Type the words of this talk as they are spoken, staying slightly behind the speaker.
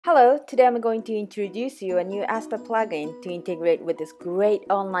Hello, today I'm going to introduce you a new Astah plugin to integrate with this great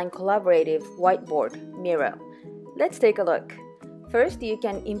online collaborative whiteboard, Miro. Let's take a look. First, you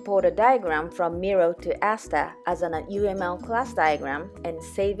can import a diagram from Miro to Astah as an UML class diagram and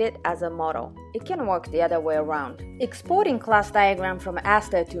save it as a model. It can work the other way around. Exporting class diagram from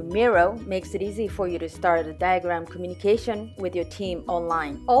Astah to Miro makes it easy for you to start a diagram communication with your team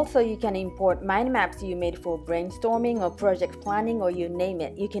online. Also, you can import mind maps you made for brainstorming or project planning or you name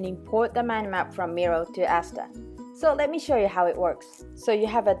it. You can import the mind map from Miro to Astah. So let me show you how it works. So you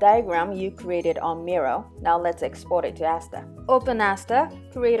have a diagram you created on Miro. Now let's export it to Astah. Open Astah,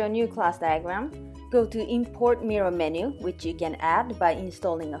 create a new class diagram. Go to Import Miro menu, which you can add by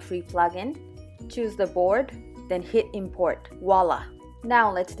installing a free plugin. Choose the board, then hit Import. Voila!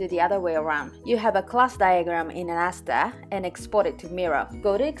 Now let's do the other way around. You have a class diagram in an Astah and export it to Miro.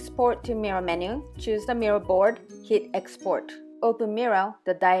 Go to Export to Miro menu, choose the Miro board, hit Export. Open Miro,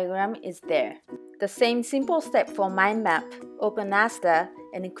 the diagram is there. The same simple step for Mindmap. Open Astah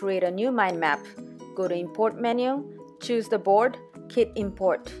and create a new mind map. Go to Import menu, choose the board, hit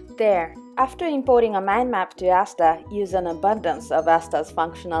Import. There. After importing a mind map to Astah, use an abundance of Astah's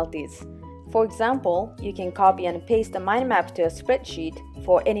functionalities. For example, you can copy and paste the mind map to a spreadsheet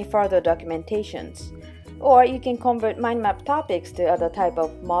for any further documentations. Or you can convert mind map topics to other type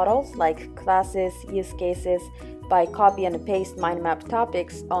of models like classes, use cases, by copy and paste mind map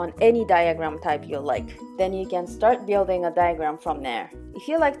topics on any diagram type you like. Then you can start building a diagram from there. If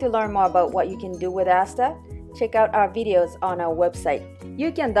you'd like to learn more about what you can do with Astah, check out our videos on our website.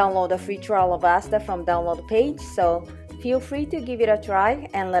 You can download a free trial of Astah from download page, so feel free to give it a try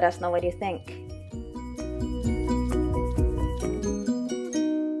and let us know what you think.